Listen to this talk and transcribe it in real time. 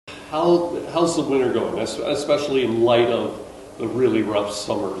How's the winter going, especially in light of the really rough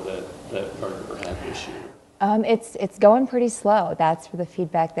summer that Gardiner had this year? It's going pretty slow. That's the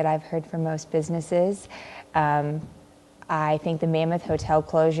feedback that I've heard from most businesses. I think the Mammoth Hotel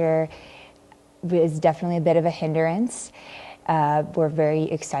closure is definitely a bit of a hindrance. We're very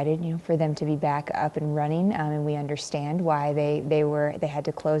excited, for them to be back up and running, and we understand why they had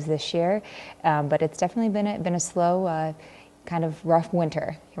to close this year. But it's definitely been a slow, kind of rough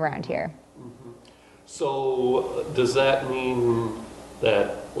winter around here. Mm-hmm. So does that mean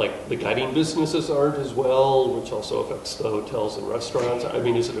that like the guiding businesses aren't as well, which also affects the hotels and restaurants? I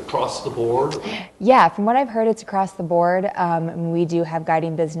mean, is it across the board? Yeah, from what I've heard, it's across the board. We do have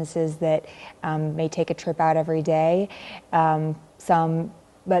guiding businesses that may take a trip out every day.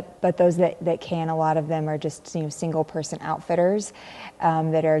 But those that can, a lot of them are just single person outfitters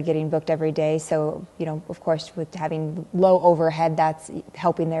that are getting booked every day. So of course, with having low overhead, that's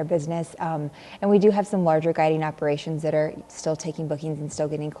helping their business. And we do have some larger guiding operations that are still taking bookings and still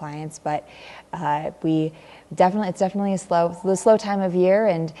getting clients. But it's definitely a slow time of year,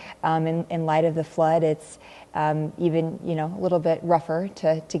 and in light of the flood, it's even a little bit rougher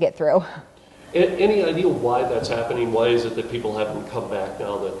to get through. Any idea why that's happening? Why is it that people haven't come back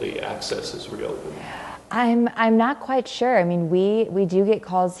now that the access is reopened? I'm not quite sure. I mean, we do get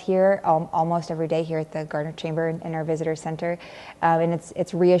calls here almost every day here at the Gardiner Chamber in our visitor center, and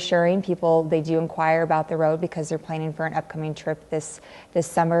it's reassuring. People, they do inquire about the road because they're planning for an upcoming trip this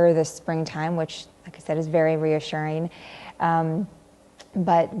summer, this springtime, which, like I said, is very reassuring.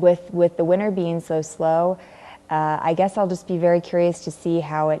 But with the winter being so slow, I guess I'll just be very curious to see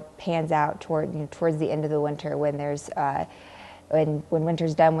how it pans out towards the end of the winter, when there's when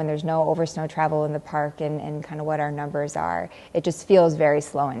winter's done, when there's no over snow travel in the park, and kind of what our numbers are. It just feels very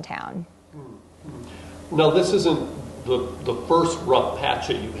slow in town. Now, this isn't the first rough patch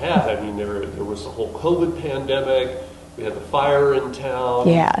that you had. I mean, there was the whole COVID pandemic. We had the fire in town.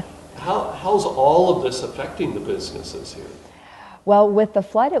 Yeah. How's all of this affecting the businesses here? Well, with the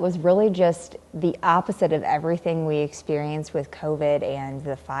flood, it was really just the opposite of everything we experienced with COVID and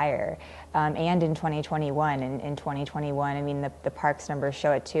the fire, and in 2021. And in 2021, I mean, the parks numbers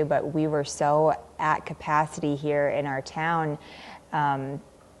show it too, but we were so at capacity here in our town that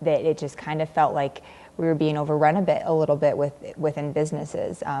it just kind of felt like we were being overrun a little bit within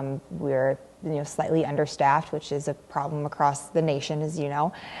businesses. We were slightly understaffed, which is a problem across the nation, as you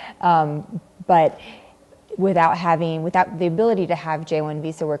know, but without the ability to have J-1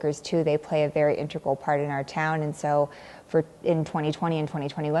 visa workers too, they play a very integral part in our town. And so in 2020 and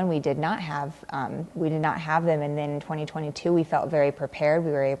 2021, we did not have them. And then in 2022, we felt very prepared.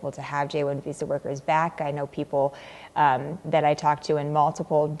 We were able to have J-1 visa workers back. I know people that I talked to in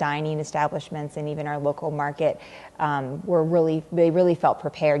multiple dining establishments and even our local market they really felt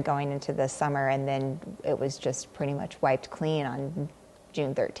prepared going into the summer. And then it was just pretty much wiped clean on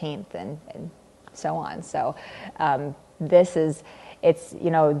June 13th and so on. So the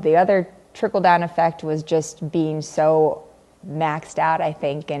other trickle-down effect was just being so maxed out, I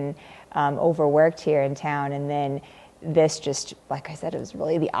think, and overworked here in town. And then this just, like I said, it was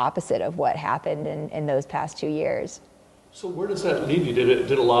really the opposite of what happened in those past 2 years. So where does that leave you?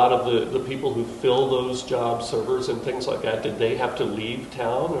 Did a lot of the people who fill those jobs, servers and things like that, did they have to leave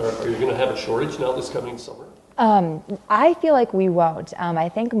town? Or are you going to have a shortage now this coming summer? I feel like we won't. I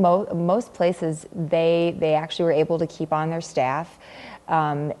think most places, they actually were able to keep on their staff.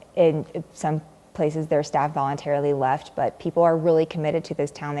 In some places, their staff voluntarily left, but people are really committed to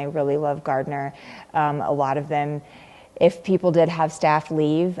this town. They really love Gardiner. A lot of them, if people did have staff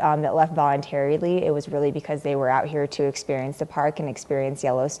leave that left voluntarily, it was really because they were out here to experience the park and experience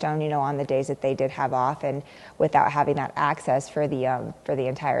Yellowstone, on the days that they did have off, and without having that access for the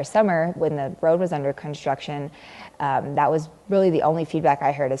entire summer when the road was under construction. That was really the only feedback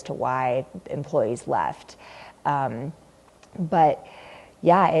I heard as to why employees left. But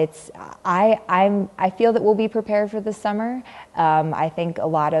yeah, I feel that we'll be prepared for the summer. I think a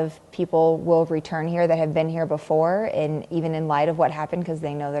lot of people will return here that have been here before, and even in light of what happened, because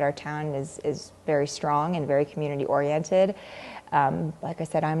they know that our town is very strong and very community oriented. Like I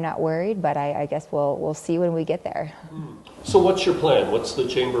said, I'm not worried, but I guess we'll see when we get there. So what's your plan? What's the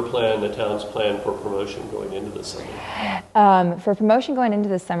chamber plan, the town's plan for promotion going into the summer? For promotion going into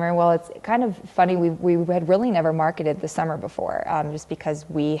the summer, well, it's kind of funny. We had really never marketed the summer before, just because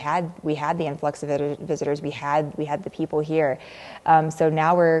we had the influx of visitors. We had the people here. So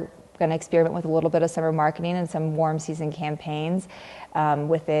now we're going to experiment with a little bit of summer marketing and some warm season campaigns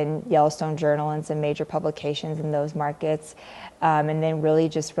within Yellowstone Journal and some major publications in those markets. And then really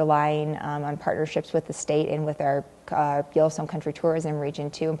just relying on partnerships with the state and with our Yellowstone Country Tourism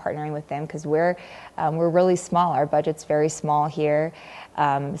region too, and partnering with them because we're really small. Our budget's very small here,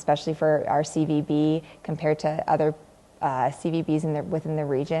 especially for our CVB compared to other CVBs within the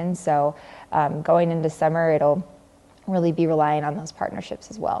region. So going into summer, it'll really be relying on those partnerships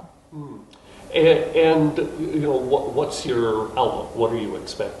as well. And what's your outlook? What are you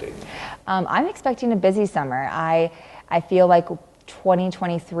expecting? I'm expecting a busy summer. I feel like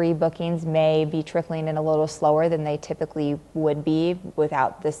 2023 bookings may be trickling in a little slower than they typically would be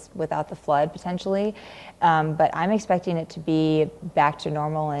without the flood potentially. But I'm expecting it to be back to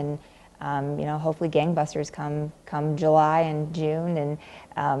normal and hopefully gangbusters come July and June, and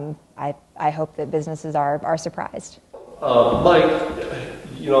I hope that businesses are surprised. Mike,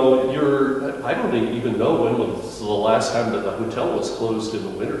 I don't even know when was the last time that the hotel was closed in the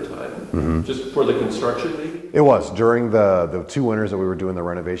wintertime, just for the construction maybe? It was. During the 2 winters that we were doing the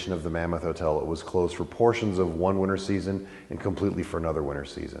renovation of the Mammoth Hotel, it was closed for portions of one winter season and completely for another winter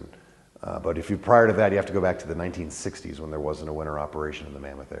season. But prior to that, you have to go back to the 1960s when there wasn't a winter operation in the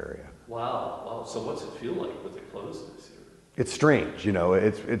Mammoth area. Wow. So what's it feel like with it closed this year? It's strange.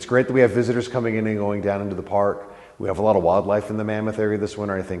 It's great that we have visitors coming in and going down into the park. We have a lot of wildlife in the Mammoth area this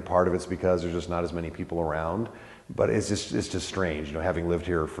winter. I think part of it's because there's just not as many people around. But it's just strange, having lived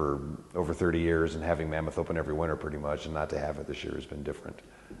here for over 30 years and having Mammoth open every winter pretty much, and not to have it this year has been different.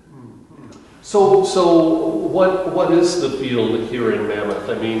 So what is the feel here in Mammoth?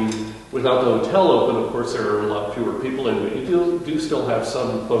 I mean, without the hotel open, of course, there are a lot fewer people, and you do still have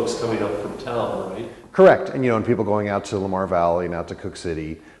some folks coming up from town, right? Correct, and people going out to Lamar Valley and out to Cook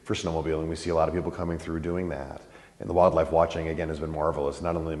City for snowmobiling. We see a lot of people coming through doing that. And the wildlife watching, again, has been marvelous,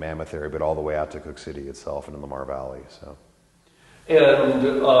 not only in the Mammoth area, but all the way out to Cook City itself and in Lamar Valley. So. And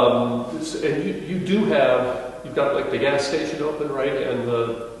you've got like the gas station open, right? And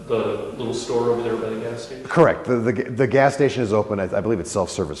the little store over there by the gas station? Correct. The gas station is open. I believe it's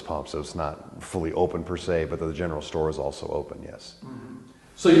self-service pump, so it's not fully open per se, but the general store is also open, yes. Mm-hmm.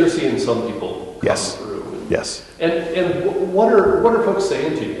 So you're seeing some people come through. Yes. And what are folks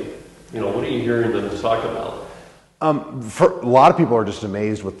saying to you? What are you hearing them talk about? For a lot of people are just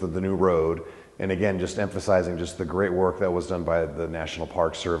amazed with the new road, and again, just emphasizing just the great work that was done by the National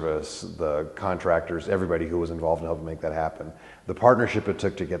Park Service, the contractors, everybody who was involved in helping make that happen. The partnership it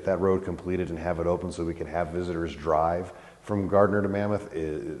took to get that road completed and have it open so we could have visitors drive from Gardiner to Mammoth,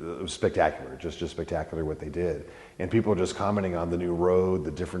 it was spectacular, just spectacular what they did. And people are just commenting on the new road,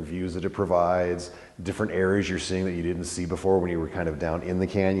 the different views that it provides, different areas you're seeing that you didn't see before when you were kind of down in the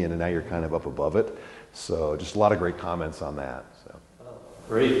canyon, and now you're kind of up above it. So just a lot of great comments on that. So.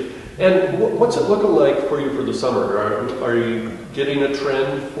 Great. And what's it looking like for you for the summer? Are you getting a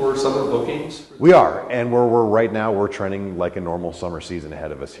trend for summer bookings? We are, and right now we're trending like a normal summer season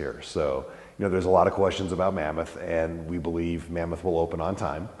ahead of us here. So there's a lot of questions about Mammoth, and we believe Mammoth will open on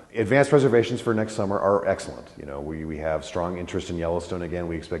time. Advanced reservations for next summer are excellent. We have strong interest in Yellowstone again.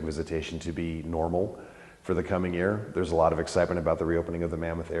 We expect visitation to be normal for the coming year. There's a lot of excitement about the reopening of the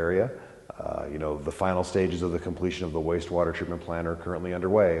Mammoth area. The final stages of the completion of the wastewater treatment plant are currently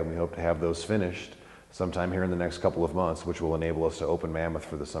underway, and we hope to have those finished sometime here in the next couple of months, which will enable us to open Mammoth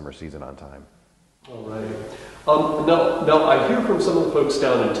for the summer season on time. All right. Now, I hear from some of the folks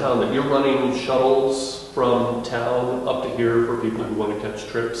down in town that you're running shuttles from town up to here for people who want to catch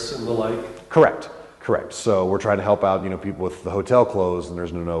trips and the like. Correct. So we're trying to help out, people with the hotel closed and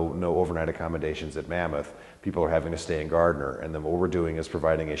there's no overnight accommodations at Mammoth. People are having to stay in Gardiner, and then what we're doing is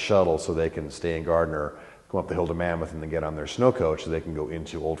providing a shuttle so they can stay in Gardiner, come up the hill to Mammoth, and then get on their snow coach so they can go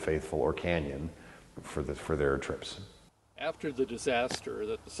into Old Faithful or Canyon for their trips. After the disaster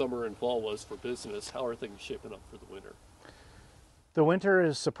that the summer and fall was for business, how are things shaping up for the winter? The winter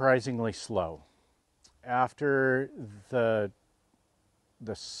is surprisingly slow. After the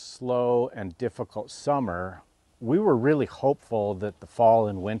slow and difficult summer, we were really hopeful that the fall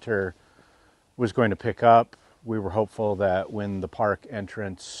and winter was going to pick up. We were hopeful that when the park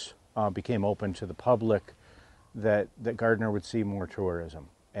entrance became open to the public, that Gardiner would see more tourism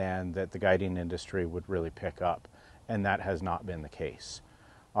and that the guiding industry would really pick up. And that has not been the case.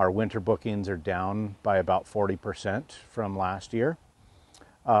 Our winter bookings are down by about 40% from last year.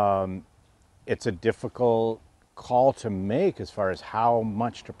 It's a difficult call to make as far as how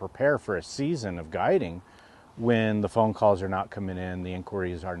much to prepare for a season of guiding when the phone calls are not coming in, the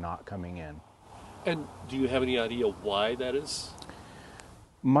inquiries are not coming in. And do you have any idea why that is?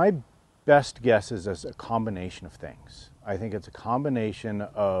 My best guess is as a combination of things. I think it's a combination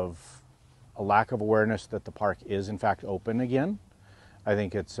of a lack of awareness that the park is in fact open again. I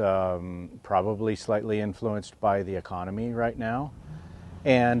think it's probably slightly influenced by the economy right now.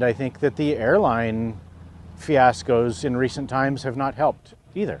 And I think that the airline fiascos in recent times have not helped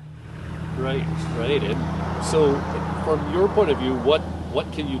either. Right, right. And so, from your point of view, what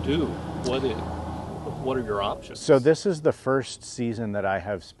can you do? What are your options? So this is the first season that I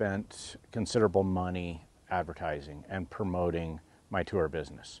have spent considerable money advertising and promoting my tour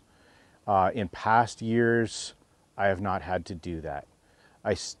business. In past years, I have not had to do that.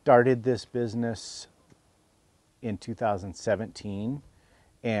 I started this business in 2017,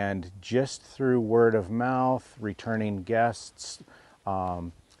 and just through word of mouth, returning guests,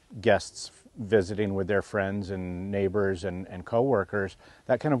 guests visiting with their friends and neighbors and coworkers,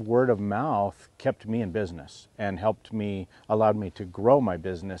 that kind of word of mouth kept me in business and allowed me to grow my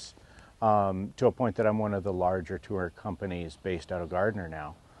business to a point that I'm one of the larger tour companies based out of Gardiner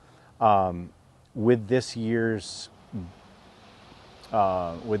now. With this year's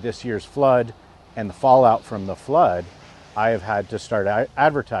flood and the fallout from the flood, I have had to start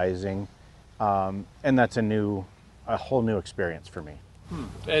advertising, and that's a whole new experience for me.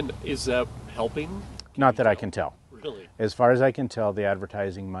 And is that helping? Not that I can tell. Really? As far as I can tell, the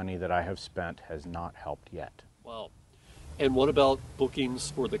advertising money that I have spent has not helped yet. Wow. And what about bookings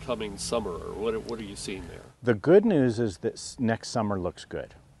for the coming summer? Or what are you seeing there? The good news is that next summer looks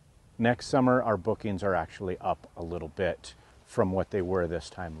good. Next summer, our bookings are actually up a little bit from what they were this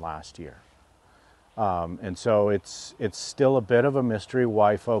time last year. And so it's still a bit of a mystery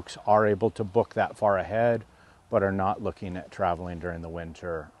why folks are able to book that far ahead, but are not looking at traveling during the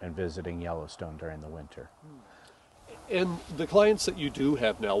winter and visiting Yellowstone during the winter. And the clients that you do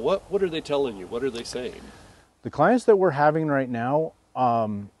have now, what are they telling you? What are they saying? The clients that we're having right now,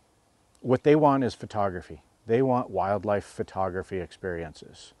 what they want is photography. They want wildlife photography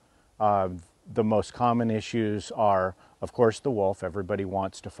experiences. The most common issues are, of course, the wolf. Everybody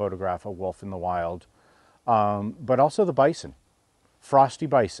wants to photograph a wolf in the wild, but also the bison. Frosty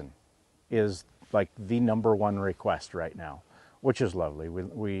bison is like the #1 request right now, which is lovely.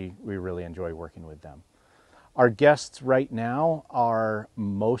 We really enjoy working with them. Our guests right now are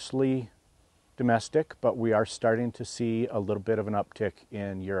mostly domestic, but we are starting to see a little bit of an uptick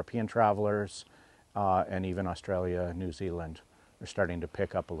in European travelers, and even Australia, New Zealand are starting to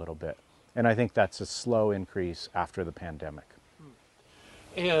pick up a little bit. And I think that's a slow increase after the pandemic.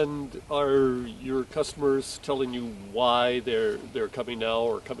 And are your customers telling you why they're coming now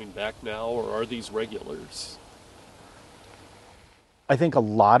or coming back now, or are these regulars? I think a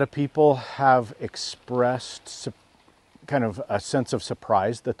lot of people have expressed kind of a sense of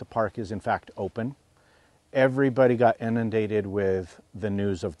surprise that the park is in fact open. Everybody got inundated with the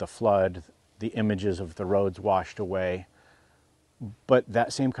news of the flood, the images of the roads washed away, but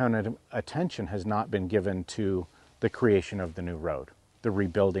that same kind of attention has not been given to the creation of the new road, the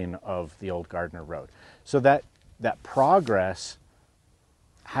rebuilding of the old Gardiner Road. So that progress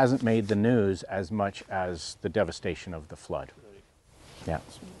hasn't made the news as much as the devastation of the flood. Right. Yeah.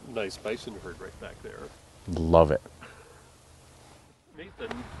 Nice bison herd right back there. Love it.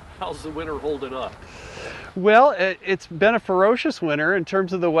 Nathan, how's the winter holding up? Well, it's been a ferocious winter in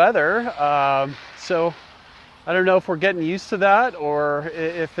terms of the weather. So I don't know if we're getting used to that or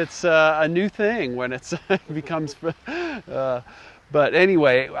if it's a new thing when it becomes... but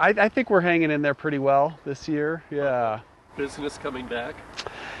anyway, I think we're hanging in there pretty well this year. Yeah. Business coming back?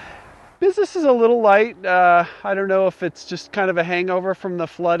 Business is a little light. I don't know if it's just kind of a hangover from the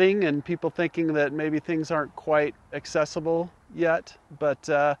flooding and people thinking that maybe things aren't quite accessible yet.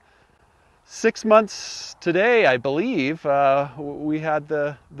 But 6 months today, I believe, we had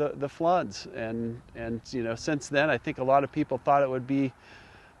the floods, and you know, since then, I think a lot of people thought it would be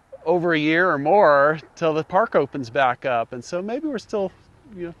over a year or more till the park opens back up, and so maybe we're still,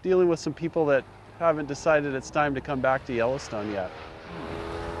 you know, dealing with some people that haven't decided it's time to come back to Yellowstone yet.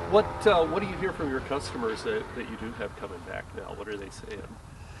 What do you hear from your customers that you do have coming back now? What are they saying?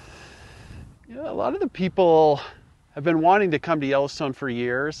 Yeah, a lot of the people have been wanting to come to Yellowstone for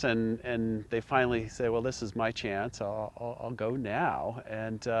years, and they finally say, well, this is my chance. I'll go now,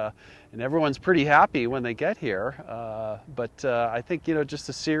 and everyone's pretty happy when they get here. But I think, you know, just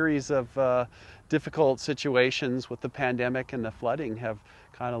a series of difficult situations with the pandemic and the flooding have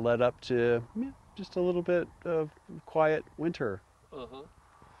kind of led up to just a little bit of quiet winter. Uh-huh.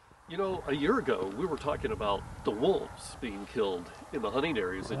 You know, a year ago, we were talking about the wolves being killed in the hunting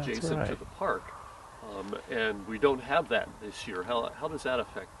areas adjacent to the park. And we don't have that this year. How does that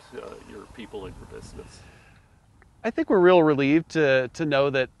affect your people and your business? I think we're real relieved to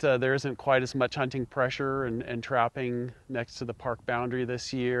know that there isn't quite as much hunting pressure and trapping next to the park boundary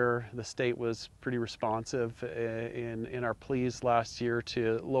this year. The state was pretty responsive in our pleas last year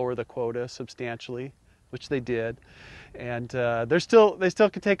to lower the quota substantially, which they did. And they still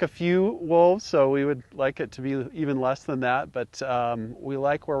can take a few wolves, so we would like it to be even less than that. But we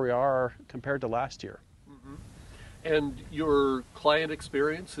like where we are compared to last year. And your client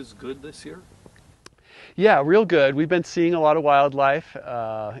experience is good this year? Yeah, real good. We've been seeing a lot of wildlife.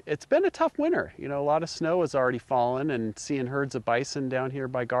 It's been a tough winter. You know, a lot of snow has already fallen, and seeing herds of bison down here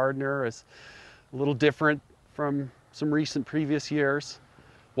by Gardiner is a little different from some recent previous years.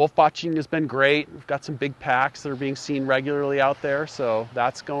 Wolf watching has been great. We've got some big packs that are being seen regularly out there, so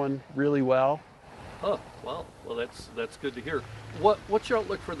that's going really well. Oh, well, that's good to hear. What's your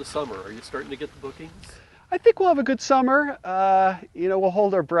outlook for the summer? Are you starting to get the bookings? I think we'll have a good summer. You know, we'll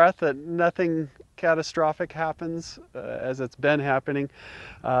hold our breath that nothing catastrophic happens as it's been happening.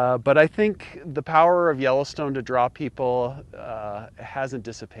 But I think the power of Yellowstone to draw people hasn't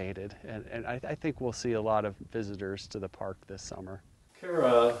dissipated. And I think we'll see a lot of visitors to the park this summer.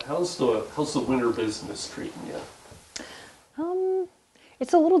 Kara, how's the winter business treating you?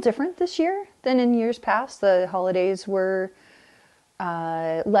 It's a little different this year than in years past. The holidays were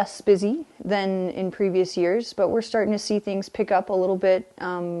less busy than in previous years, but we're starting to see things pick up a little bit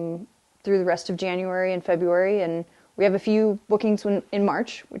through the rest of January and February, and we have a few bookings in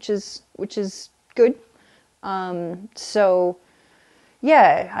March, which is good. So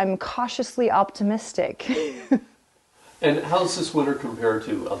yeah, I'm cautiously optimistic. And how's this winter compared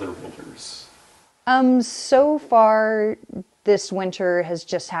to other winters? So far this winter has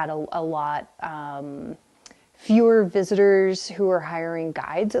just had a lot fewer visitors who are hiring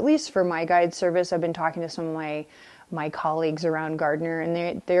guides, at least for my guide service. I've been talking to some of my colleagues around Gardiner,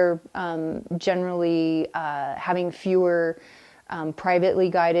 and they're generally having fewer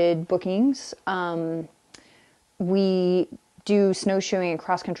privately guided bookings. We do snowshoeing and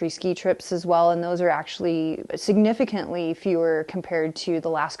cross-country ski trips as well, and those are actually significantly fewer compared to the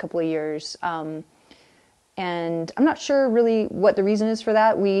last couple of years. And I'm not sure really what the reason is for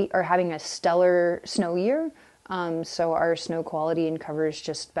that. We are having a stellar snow year. So our snow quality and cover is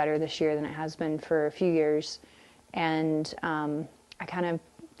just better this year than it has been for a few years. And I kind of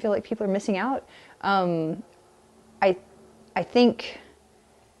feel like people are missing out. I think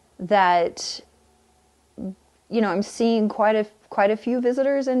that, you know, I'm seeing quite a few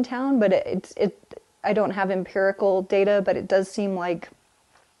visitors in town, but I don't have empirical data, but it does seem like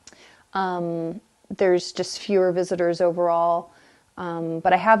there's just fewer visitors overall.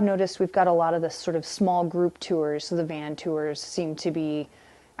 But I have noticed we've got a lot of the sort of small group tours, so the van tours seem to be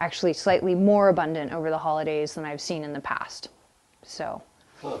actually slightly more abundant over the holidays than I've seen in the past. So.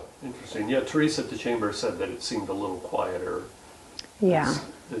 Huh, interesting. Yeah, Teresa at the Chamber said that it seemed a little quieter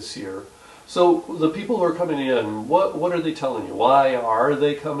this year. So the people who are coming in, what are they telling you? Why are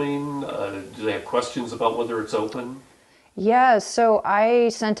they coming? Do they have questions about whether it's open? Yeah, so I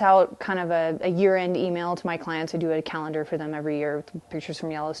sent out kind of a year-end email to my clients. I do a calendar for them every year with pictures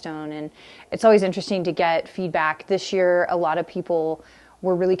from Yellowstone, and it's always interesting to get feedback. This year, a lot of people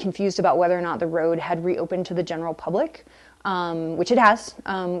were really confused about whether or not the road had reopened to the general public, which it has.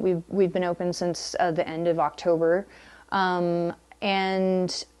 We've been open since the end of October.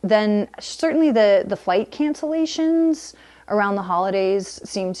 And then certainly the flight cancellations around the holidays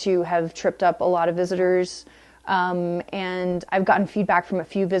seem to have tripped up a lot of visitors. And I've gotten feedback from a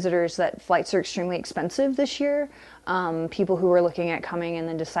few visitors that flights are extremely expensive this year. People who were looking at coming and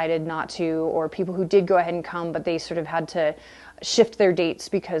then decided not to, or people who did go ahead and come, but they sort of had to shift their dates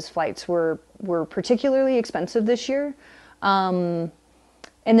because flights were particularly expensive this year. And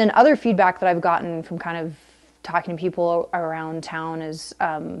then other feedback that I've gotten from kind of talking to people around town is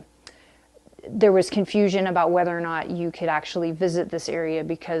there was confusion about whether or not you could actually visit this area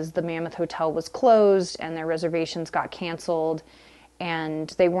because the Mammoth Hotel was closed and their reservations got canceled,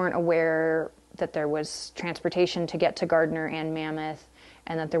 and they weren't aware that there was transportation to get to Gardiner and Mammoth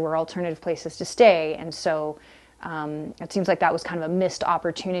and that there were alternative places to stay. And so it seems like that was kind of a missed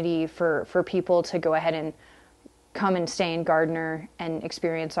opportunity for people to go ahead and come and stay in Gardiner and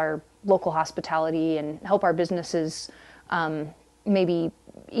experience our local hospitality and help our businesses maybe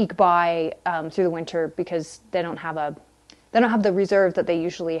eke by through the winter, because they don't have the reserve that they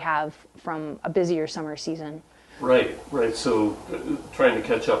usually have from a busier summer season. Right. So trying to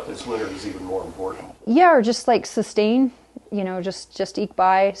catch up this winter is even more important. Yeah, or just like sustain, just eke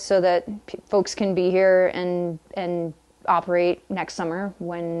by so that folks can be here and operate next summer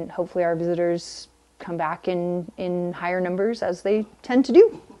when hopefully our visitors come back in higher numbers as they tend to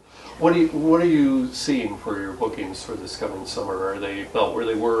do. What are you seeing for your bookings for this coming summer? Are they about where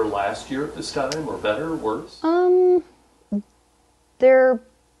they were last year at this time, or better, worse? They're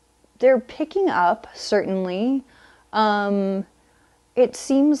picking up, certainly. It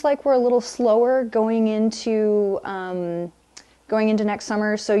seems like we're a little slower going into next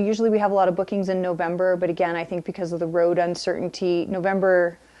summer. So usually we have a lot of bookings in November, but again, I think because of the road uncertainty,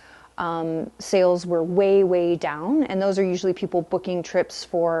 November sales were way down, and those are usually people booking trips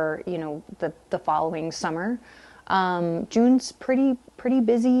for the following summer. June's pretty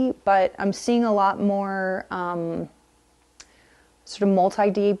busy, but I'm seeing a lot more sort of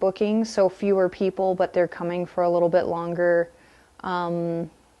multi-day bookings, so fewer people, but they're coming for a little bit longer.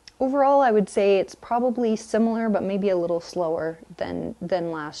 Overall, I would say it's probably similar, but maybe a little slower than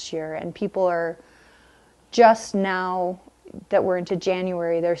last year. And people are just now that we're into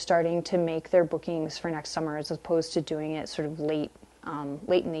January, they're starting to make their bookings for next summer as opposed to doing it sort of late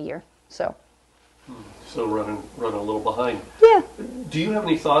in the year. So running a little behind. Yeah. Do you have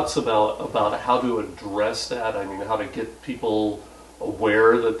any thoughts about how to address that? I mean, how to get people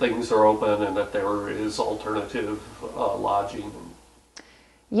aware that things are open and that there is alternative lodging?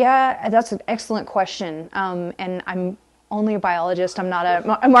 Yeah, that's an excellent question. And I'm only a biologist. I'm not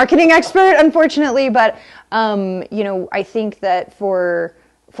a marketing expert, unfortunately. But I think that for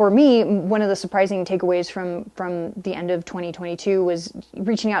me, one of the surprising takeaways from the end of 2022 was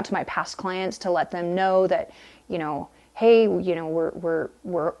reaching out to my past clients to let them know that, hey, we're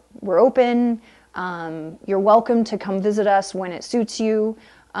open. You're welcome to come visit us when it suits you.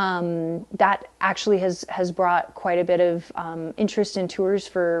 That actually has brought quite a bit of interest in tours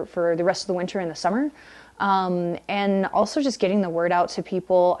for the rest of the winter and the summer. And also just getting the word out to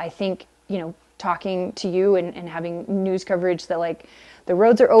people. I think, talking to you and having news coverage that like the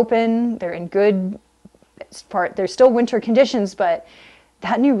roads are open, they're in good part, there's still winter conditions, but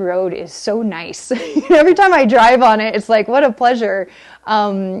that new road is so nice. Every time I drive on it, it's like, what a pleasure.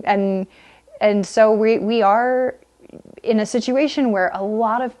 And so we are in a situation where a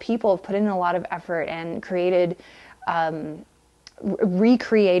lot of people have put in a lot of effort and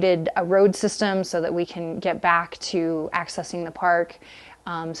recreated a road system so that we can get back to accessing the park.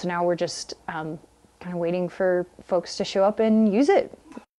 So now we're just kind of waiting for folks to show up and use it.